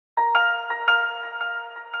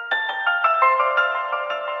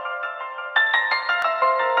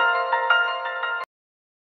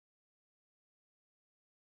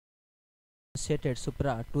stated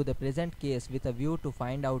supra to the present case with a view to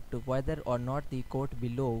find out whether or not the court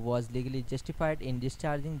below was legally justified in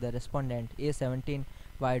discharging the respondent. A17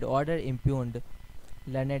 wide order impugned.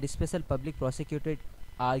 Learned Special Public Prosecutor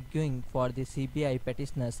arguing for the CBI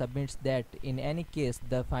petitioner submits that in any case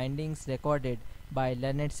the findings recorded by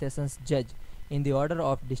learned sessions judge in the order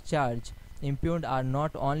of discharge impugned are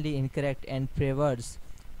not only incorrect and perverse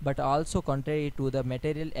but also contrary to the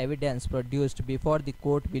material evidence produced before the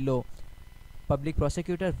court below. Public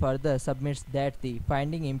prosecutor further submits that the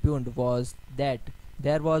finding impugned was that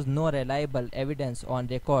there was no reliable evidence on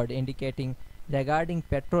record indicating regarding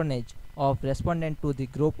patronage of respondent to the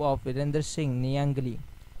group of Virendra Singh Niangli,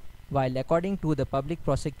 while according to the public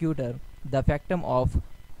prosecutor, the factum of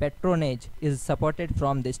patronage is supported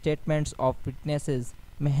from the statements of witnesses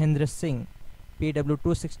Mahendra Singh, PW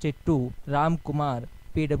 262, Ram Kumar,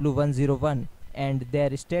 PW 101, and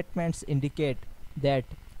their statements indicate that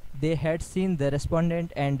they had seen the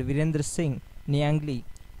respondent and Virendra Singh Niangli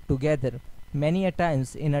together many a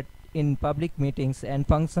times in public meetings and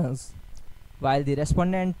functions. While the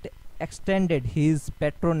respondent extended his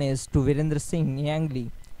patronage to Virendra Singh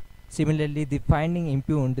Niangli, similarly the finding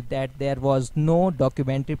impugned that there was no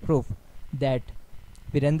documentary proof that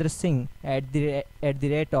Virendra Singh at the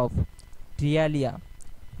rate of Trialia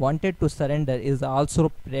wanted to surrender is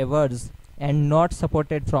also perverse and not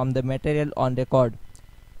supported from the material on record.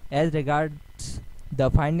 As regards the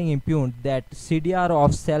finding impugned that CDR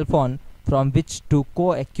of cell phone from which two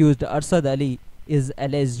co-accused Arshad Ali is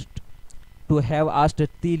alleged to have asked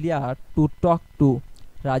Tilia to talk to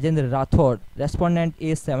Rajendra Rathod, respondent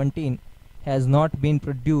A17, has not been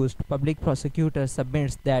produced. Public prosecutor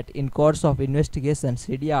submits that in course of investigation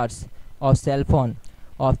CDRs of cell phone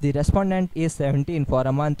of the respondent A17 for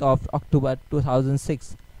a month of October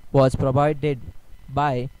 2006 was provided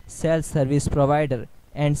by cell service provider,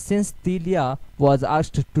 and since Tilia was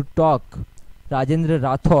asked to talk Rajendra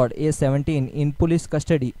Rathod A17 in police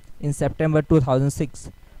custody in September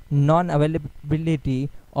 2006, non-availability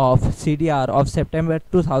of CDR of September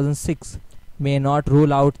 2006 may not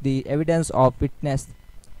rule out the evidence of witness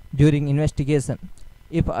during investigation.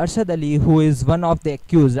 If Arshad Ali, who is one of the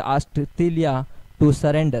accused, asked Tilia to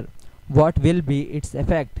surrender, what will be its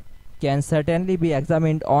effect can certainly be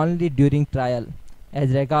examined only during trial.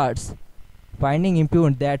 As regards finding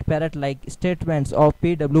impugned that parrot-like statements of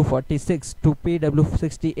PW46 to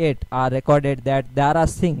PW68 are recorded that Dara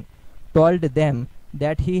Singh told them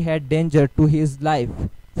that he had danger to his life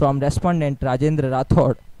from respondent Rajendra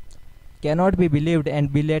Rathod cannot be believed,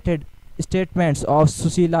 and belated statements of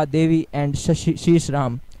Sushila Devi and Shish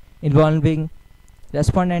Ram involving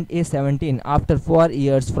respondent A17 after 4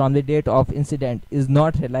 years from the date of incident is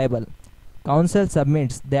not reliable. Counsel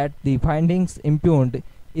submits that the findings impugned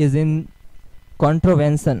is in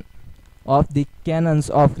contravention of the canons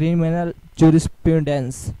of criminal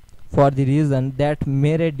jurisprudence for the reason that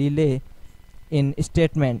mere delay in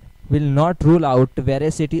statement will not rule out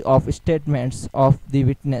veracity of statements of the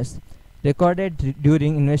witness recorded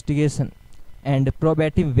during investigation, and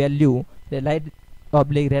probative value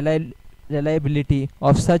reliability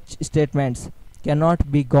of such statements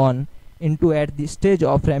cannot be gone into at the stage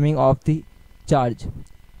of framing of the charge,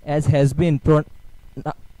 as has been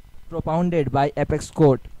propounded by Apex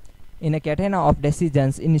Court in a catena of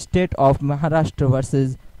decisions in state of Maharashtra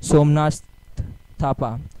versus Somnath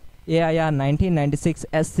Thapa, AIR 1996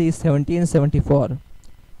 SC 1774.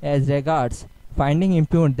 As regards finding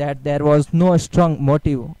impugned that there was no strong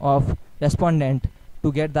motive of respondent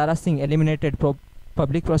to get Dara Singh eliminated,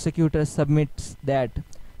 public prosecutor submits that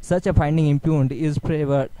such a finding impugned is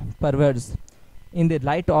perverse in the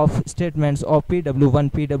light of statements of PW1,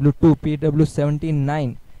 PW2,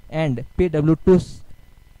 PW17-9 and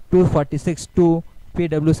PW246 to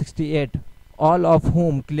PW68, all of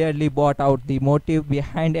whom clearly brought out the motive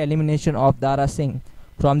behind elimination of Dara Singh.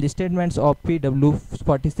 From the statements of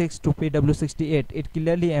PW46 to PW68, it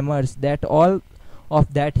clearly emerges that all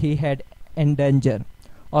of that he had in danger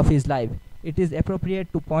of his life. It is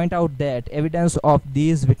appropriate to point out that evidence of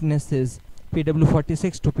these witnesses,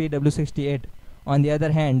 PW46 to PW68, on the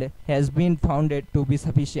other hand, has been founded to be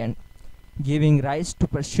sufficient, giving rise to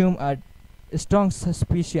presume a strong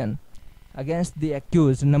suspicion against the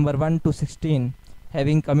accused number 1 to 16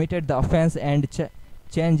 having committed the offense, and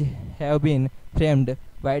change have been framed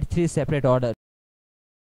by 3 separate orders.